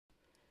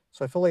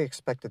So I fully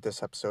expect that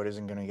this episode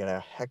isn't going to get a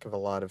heck of a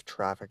lot of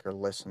traffic or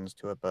listens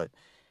to it, but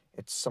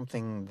it's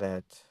something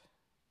that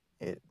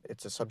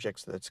it's a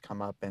subject that's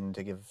come up, and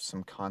to give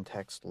some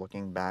context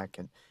looking back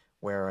at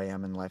where I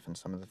am in life and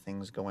some of the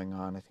things going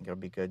on, I think it'll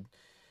be good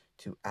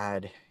to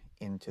add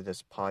into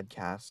this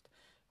podcast.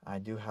 I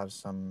do have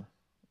some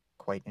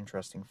quite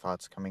interesting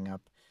thoughts coming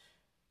up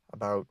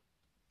about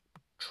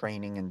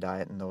training and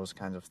diet and those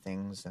kinds of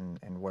things, and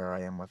where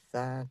I am with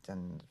that,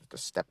 and the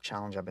step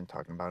challenge I've been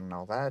talking about and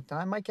all that. And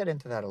I might get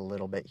into that a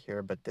little bit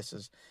here, but this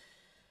is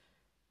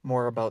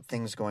more about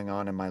things going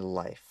on in my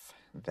life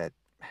that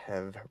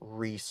have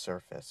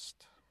resurfaced.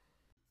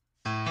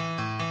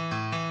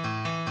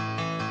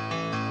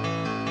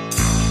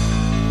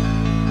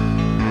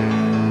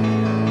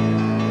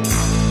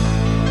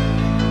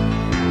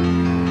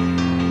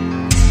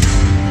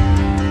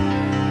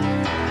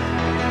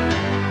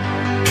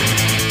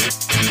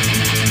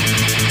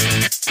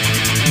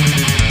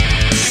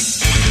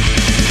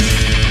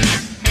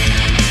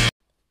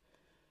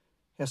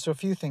 Yeah, so a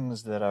few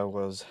things that I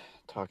was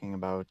talking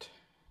about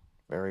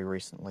very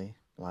recently,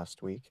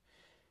 last week,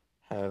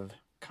 have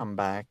come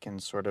back in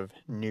sort of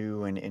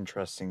new and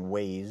interesting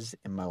ways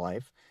in my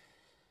life.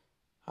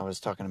 I was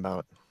talking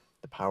about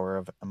the power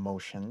of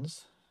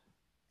emotions,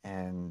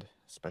 and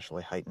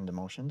especially heightened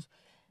emotions,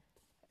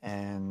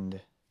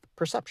 and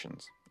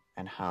perceptions,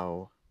 and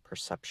how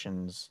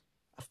perceptions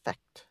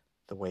affect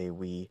the way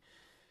we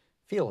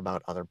feel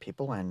about other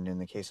people, and in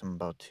the case I'm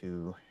about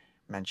to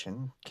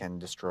mention, can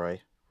destroy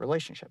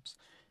relationships.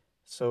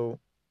 So,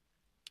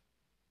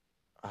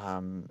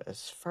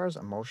 as far as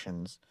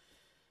emotions,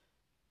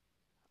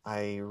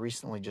 I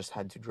recently just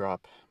had to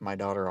drop my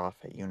daughter off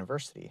at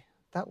university.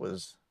 That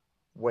was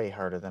way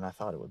harder than I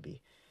thought it would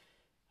be.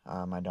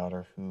 My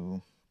daughter,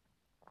 who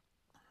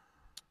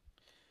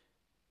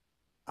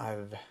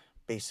I've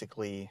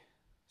basically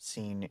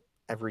seen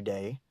every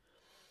day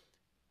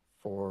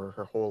for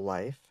her whole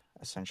life,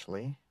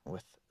 essentially,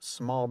 with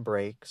small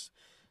breaks.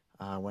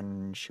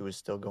 When she was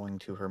still going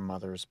to her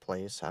mother's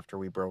place after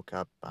we broke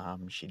up,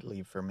 she'd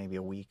leave for maybe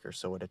a week or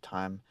so at a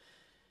time.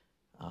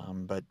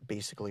 But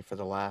basically for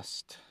the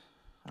last,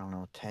 I don't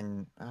know,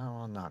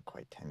 not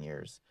quite 10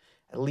 years,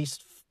 at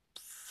least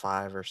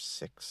 5 or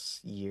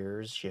 6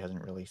 years, she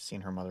hasn't really seen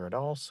her mother at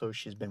all, so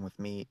she's been with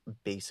me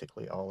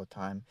basically all the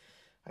time.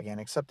 Again,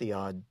 except the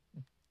odd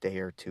day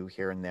or two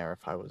here and there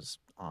if I was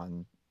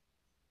on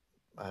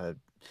a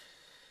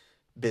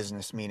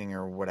business meeting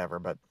or whatever,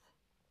 but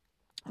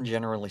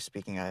generally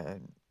speaking, I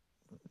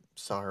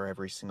saw her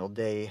every single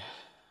day,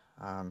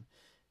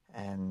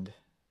 and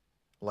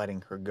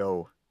letting her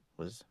go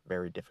was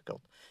very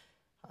difficult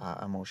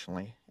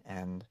emotionally,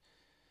 and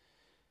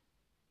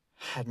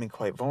had me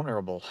quite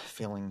vulnerable,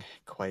 feeling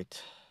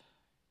quite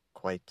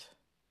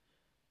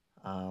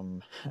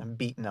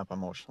beaten up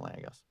emotionally,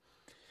 I guess.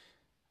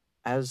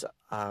 As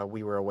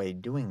we were away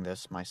doing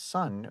this, my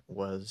son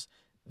was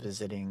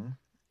visiting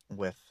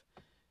with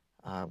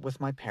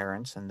my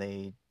parents, and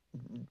they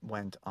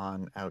went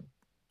on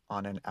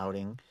an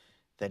outing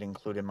that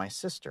included my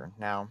sister.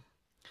 Now,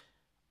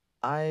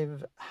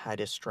 I've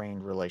had a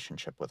strained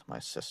relationship with my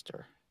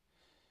sister,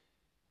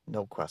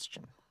 no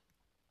question.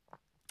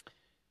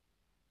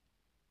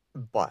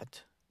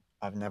 But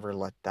I've never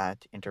let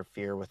that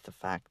interfere with the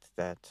fact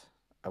that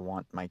I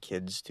want my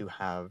kids to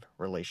have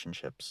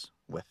relationships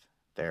with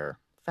their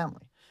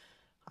family.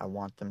 I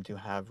want them to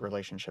have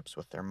relationships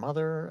with their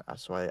mother,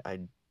 so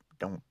I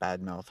don't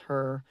badmouth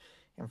her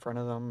in front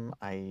of them.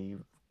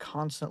 I've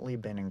constantly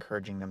been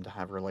encouraging them to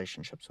have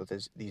relationships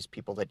with these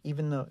people that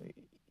even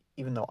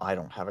though I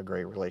don't have a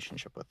great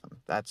relationship with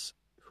them, that's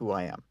who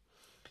I am.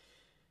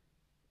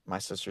 My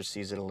sister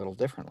sees it a little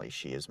differently.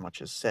 She as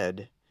much as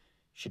said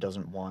she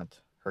doesn't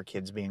want her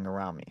kids being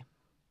around me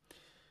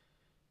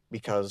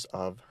because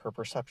of her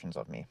perceptions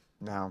of me.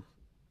 Now,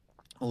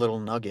 a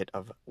little nugget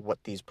of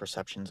what these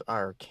perceptions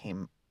are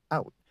came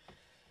out.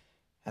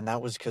 And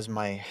that was because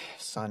my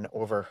son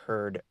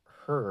overheard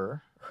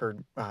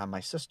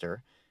my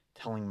sister,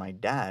 telling my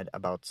dad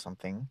about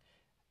something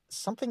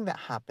that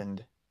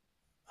happened,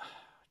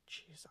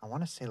 I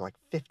want to say like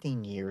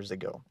 15 years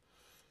ago.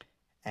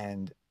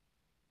 And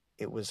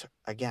it was,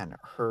 again,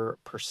 her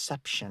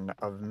perception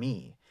of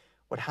me.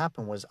 What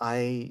happened was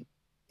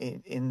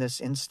in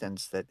this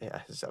instance that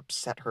has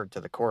upset her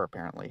to the core,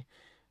 apparently,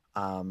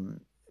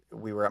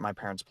 we were at my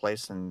parents'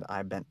 place, and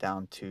I bent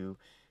down to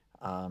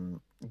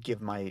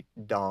give my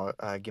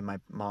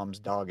mom's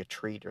dog a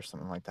treat or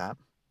something like that.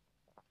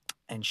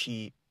 And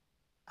she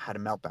had a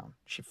meltdown.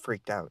 She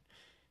freaked out.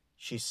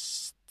 She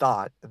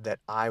thought that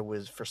I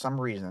was, for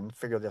some reason,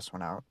 figure this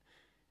one out.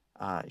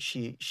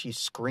 She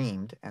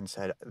screamed and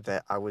said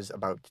that I was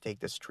about to take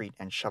this treat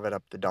and shove it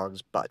up the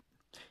dog's butt.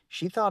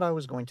 She thought I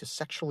was going to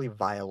sexually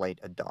violate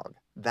a dog.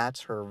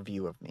 That's her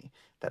view of me.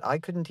 That I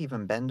couldn't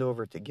even bend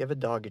over to give a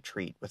dog a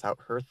treat without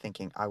her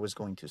thinking I was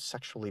going to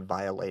sexually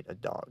violate a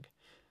dog.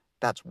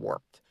 That's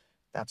warped.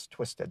 That's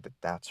twisted.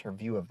 That's her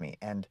view of me.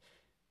 And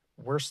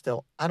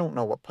I don't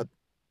know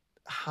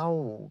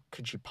how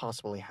could she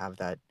possibly have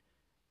that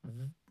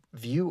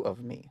view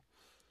of me?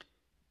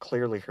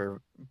 clearly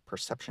her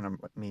perception of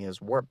me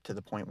is warped to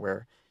the point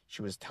where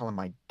she was telling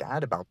my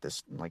dad about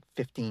this like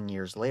 15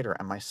 years later,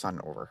 and my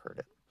son overheard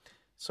it.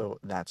 So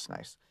that's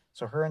nice.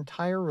 So her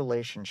entire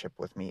relationship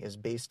with me is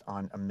based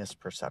on a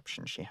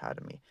misperception she had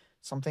of me.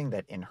 Something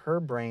that in her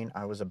brain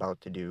I was about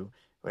to do,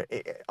 but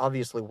it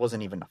obviously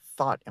wasn't even a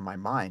thought in my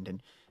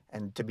mind.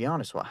 And to be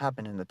honest, what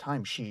happened in the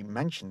time she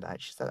mentioned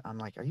that, she said, I'm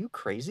like, are you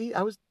crazy?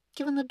 I was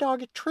giving the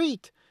dog a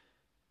treat.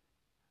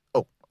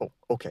 Oh,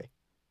 okay.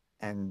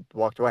 And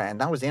walked away. And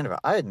that was the end of it.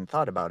 I hadn't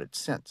thought about it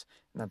since.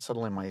 And then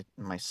suddenly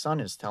my son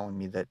is telling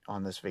me that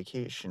on this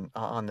vacation,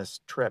 on this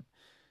trip,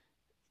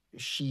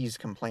 she's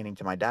complaining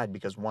to my dad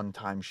because one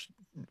time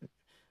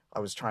I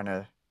was trying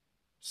to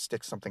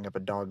stick something up a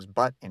dog's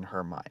butt in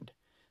her mind.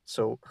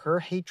 So her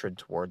hatred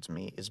towards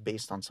me is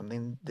based on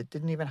something that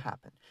didn't even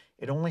happen.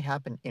 It only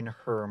happened in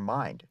her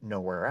mind,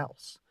 nowhere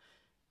else.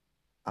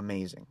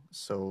 Amazing.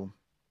 So,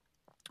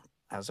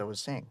 as I was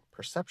saying,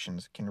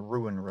 perceptions can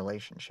ruin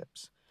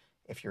relationships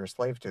if you're a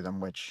slave to them,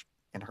 which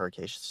in her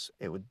case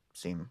it would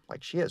seem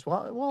like she is.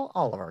 Well,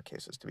 all of our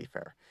cases, to be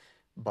fair.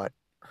 But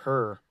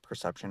her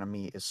perception of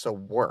me is so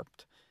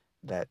warped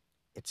that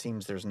it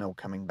seems there's no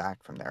coming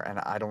back from there. And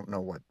I don't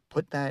know what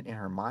put that in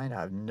her mind.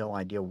 I have no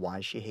idea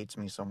why she hates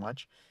me so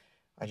much.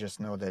 I just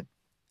know that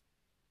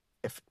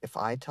if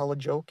I tell a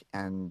joke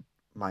and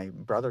my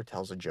brother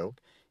tells a joke,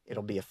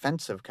 it'll be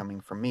offensive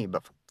coming from me,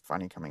 but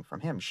funny coming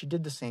from him. She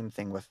did the same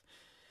thing with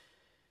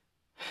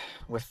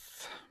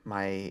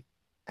my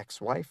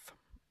ex-wife.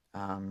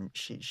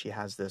 She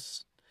has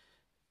this.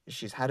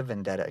 She's had a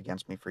vendetta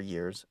against me for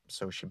years.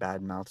 So she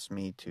badmouthed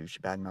me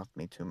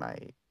to my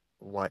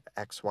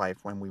ex-wife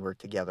when we were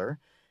together.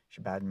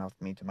 She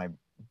badmouthed me to my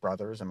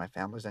brothers and my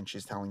families, and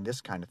she's telling this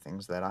kind of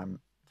things that I'm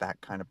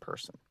that kind of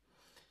person.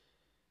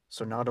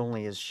 So not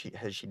only has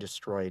she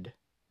destroyed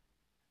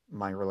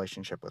my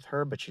relationship with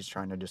her, but she's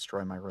trying to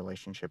destroy my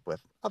relationship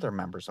with other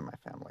members of my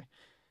family,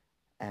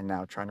 and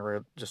now trying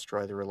to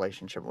destroy the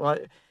relationship. Well,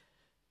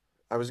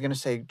 I was going to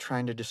say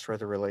trying to destroy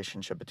the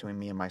relationship between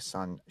me and my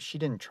son. She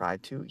didn't try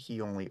to. He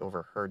only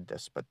overheard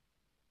this, but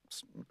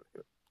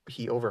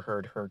he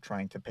overheard her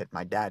trying to pit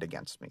my dad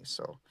against me.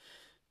 So,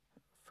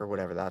 for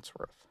whatever that's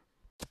worth.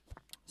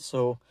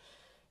 So,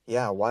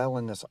 yeah, while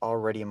in this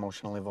already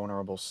emotionally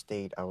vulnerable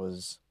state, I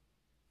was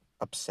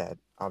upset,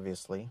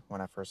 obviously,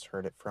 when I first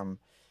heard it from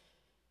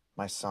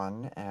my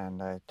son.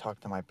 And I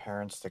talked to my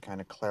parents to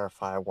kind of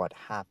clarify what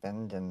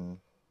happened, and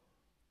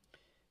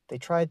they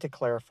tried to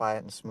clarify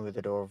it and smooth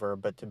it over,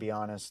 but to be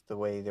honest, the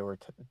way they were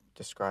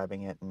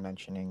describing it and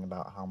mentioning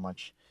about how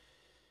much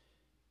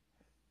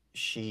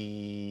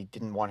she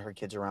didn't want her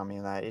kids around me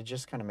and that, it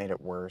just kind of made it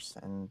worse.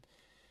 And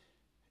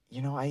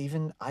I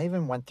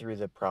even went through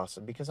the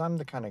process because I'm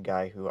the kind of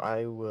guy who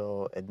I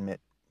will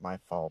admit my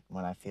fault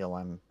when I feel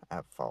I'm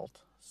at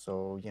fault.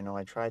 So,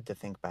 I tried to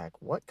think back,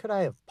 what could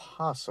I have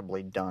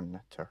possibly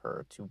done to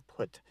her to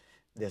put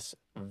this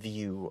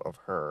view of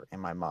her in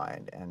my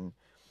mind? And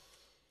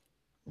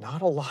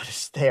not a lot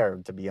is there,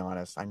 to be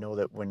honest. I know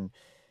that when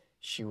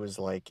she was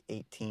like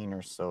 18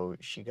 or so,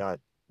 she got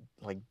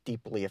like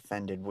deeply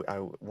offended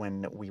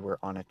when we were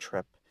on a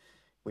trip.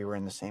 We were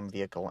in the same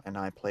vehicle, and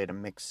I played a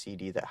mix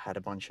CD that had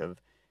a bunch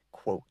of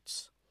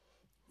quotes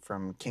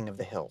from King of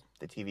the Hill,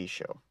 the TV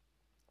show.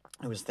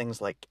 It was things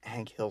like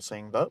Hank Hill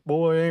saying, "That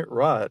boy ain't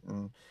right,"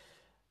 and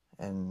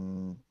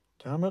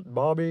 "Damn it,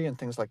 Bobby," and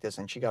things like this,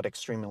 and she got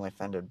extremely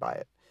offended by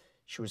it.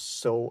 She was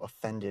so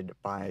offended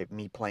by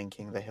me playing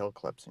King of the Hill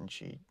clips, and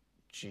she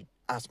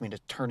asked me to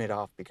turn it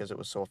off because it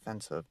was so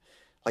offensive.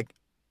 Like,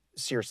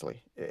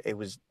 seriously, it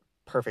was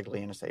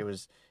perfectly innocent. It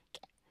was,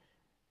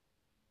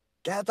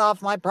 "Get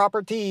off my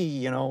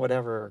property,"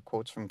 whatever,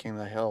 quotes from King of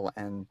the Hill,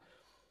 and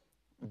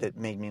that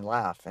made me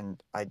laugh.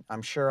 And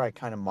I'm sure I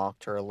kind of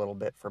mocked her a little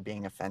bit for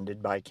being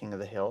offended by King of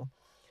the Hill,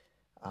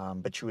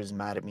 but she was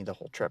mad at me the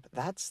whole trip.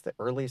 That's the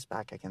earliest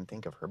back I can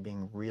think of her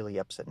being really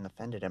upset and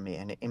offended at me.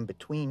 And in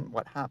between,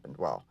 what happened?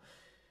 Well,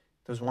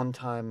 there's one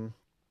time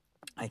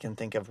I can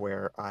think of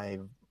where I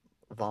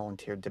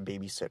volunteered to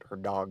babysit her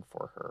dog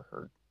for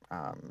her.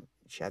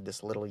 She had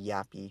this little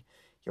yappy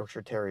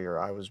Yorkshire Terrier.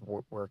 I was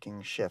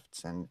working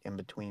shifts, and in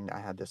between, I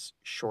had this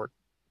short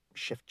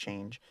shift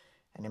change,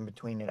 and in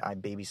between it, I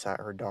babysat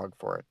her dog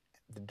for it.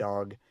 The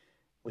dog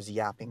was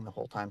yapping the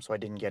whole time, so I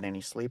didn't get any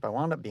sleep. I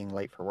wound up being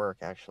late for work,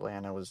 actually,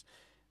 and I was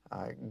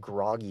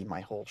groggy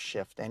my whole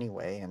shift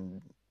anyway.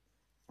 And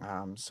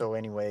so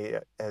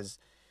anyway, as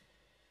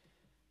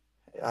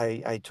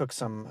I took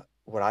some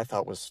what I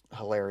thought was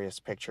hilarious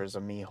pictures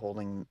of me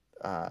holding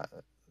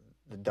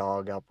the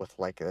dog up with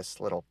like this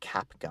little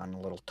cap gun, a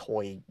little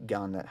toy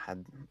gun that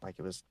had like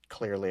it was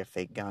clearly a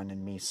fake gun,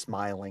 and me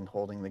smiling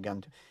holding the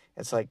gun.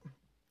 It's like,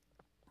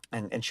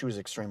 and she was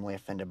extremely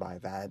offended by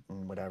that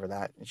and whatever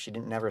that. She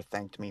didn't never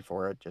thanked me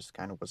for it, just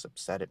kind of was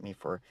upset at me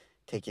for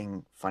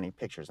taking funny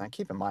pictures. And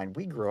keep in mind,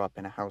 we grew up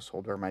in a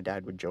household where my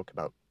dad would joke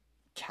about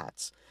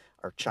cats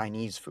or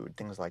Chinese food,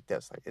 things like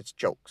this. Like, it's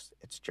jokes.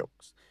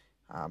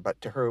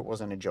 But to her, it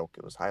wasn't a joke.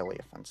 It was highly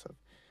offensive.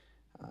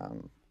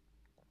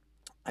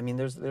 I mean,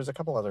 there's a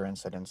couple other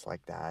incidents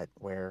like that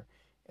where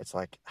it's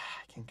like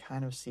I can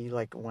kind of see,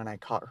 like, when I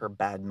caught her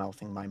bad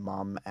mouthing my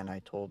mom, and I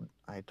told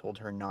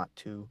her not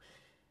to,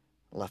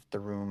 left the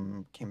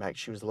room, came back.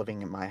 She was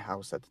living in my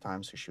house at the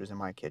time, so she was in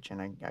my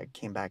kitchen. I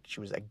came back. She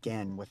was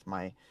again with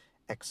my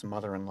ex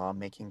mother-in-law,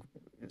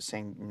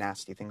 saying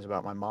nasty things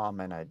about my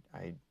mom, and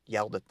I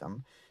yelled at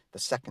them. The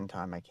second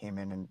time I came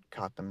in and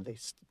caught them,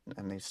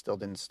 they still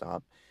didn't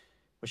stop.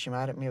 Was she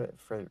mad at me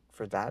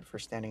for that, for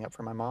standing up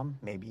for my mom?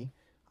 Maybe.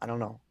 I don't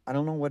know. I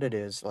don't know what it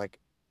is. Like,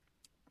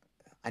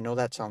 I know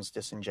that sounds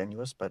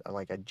disingenuous, but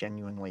like I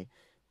genuinely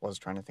was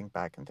trying to think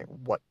back and think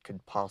what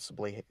could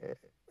possibly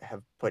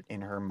have put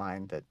in her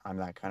mind that I'm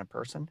that kind of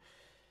person.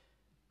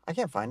 I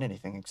can't find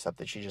anything except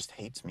that she just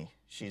hates me.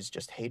 She's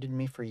just hated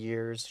me for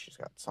years. She's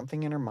got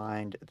something in her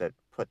mind that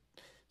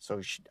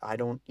I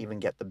don't even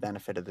get the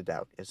benefit of the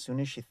doubt. As soon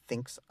as she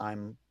thinks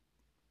I'm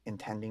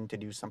intending to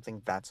do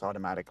something, that's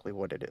automatically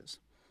what it is.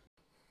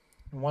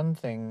 One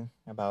thing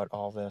about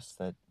all this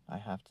that I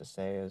have to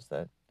say is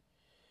that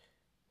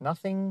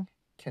nothing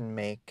can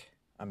make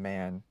a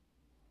man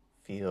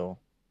feel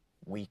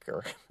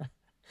weaker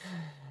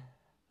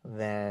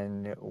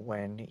than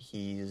when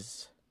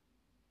he's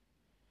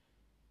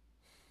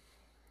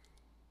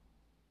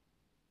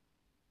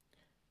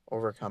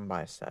overcome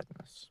by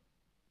sadness.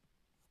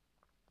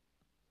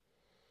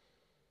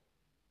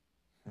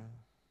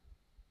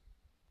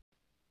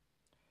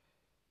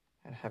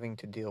 And having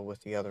to deal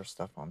with the other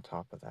stuff on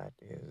top of that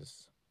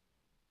is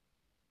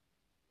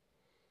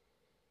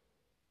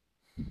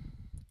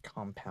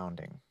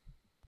compounding.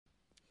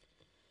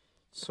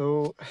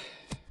 So,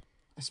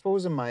 I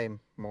suppose in my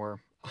more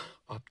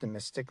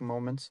optimistic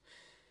moments,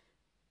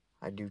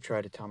 I do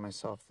try to tell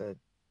myself that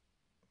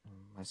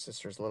my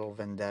sister's little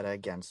vendetta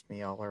against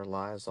me, all her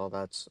lies, all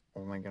that's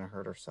only going to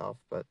hurt herself.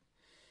 But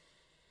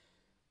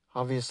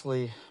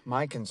obviously,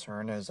 my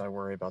concern is I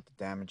worry about the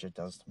damage it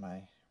does to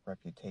my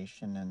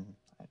reputation. And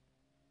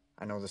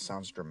I know this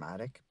sounds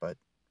dramatic, but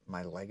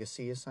my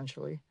legacy,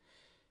 essentially.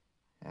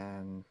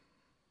 And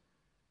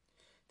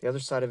the other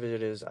side of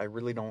it is I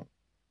don't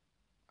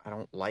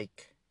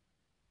like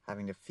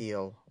having to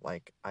feel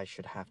like I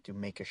should have to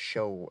make a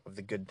show of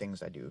the good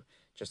things I do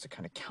just to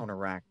kind of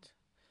counteract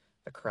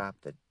the crap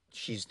that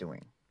she's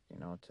doing,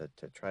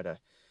 to try to,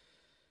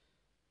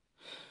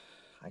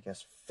 I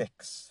guess,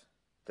 fix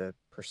the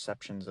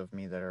perceptions of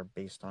me that are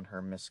based on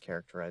her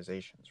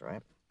mischaracterizations,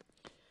 right?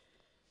 I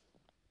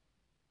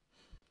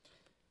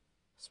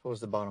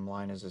suppose the bottom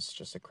line is it's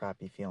just a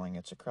crappy feeling.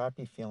 It's a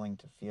crappy feeling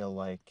to feel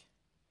like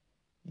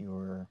you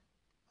were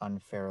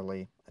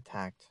unfairly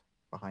attacked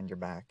behind your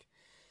back,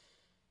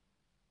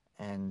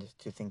 and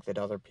to think that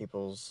other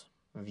people's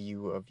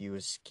view of you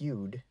is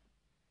skewed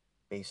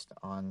based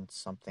on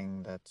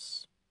something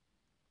that's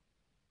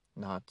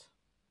not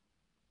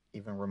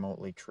even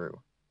remotely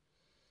true.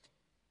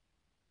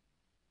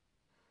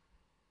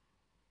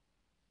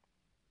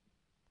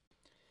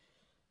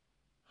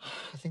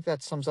 I think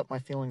that sums up my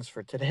feelings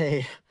for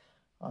today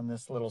on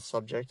this little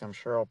subject. I'm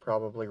sure I'll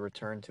probably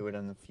return to it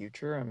in the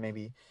future, and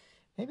maybe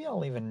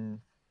I'll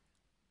even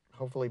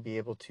hopefully be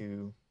able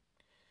to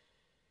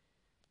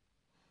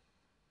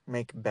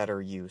make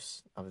better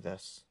use of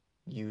this.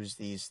 Use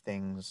these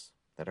things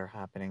that are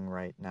happening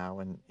right now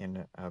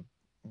in a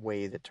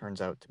way that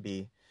turns out to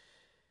be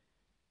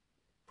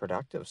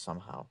productive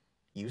somehow,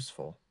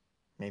 useful,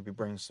 maybe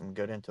bring some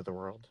good into the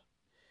world.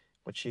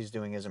 What she's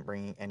doing isn't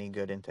bringing any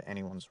good into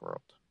anyone's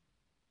world.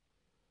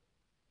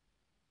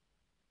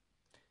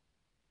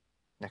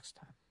 Next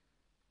time.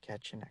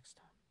 Catch you next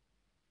time.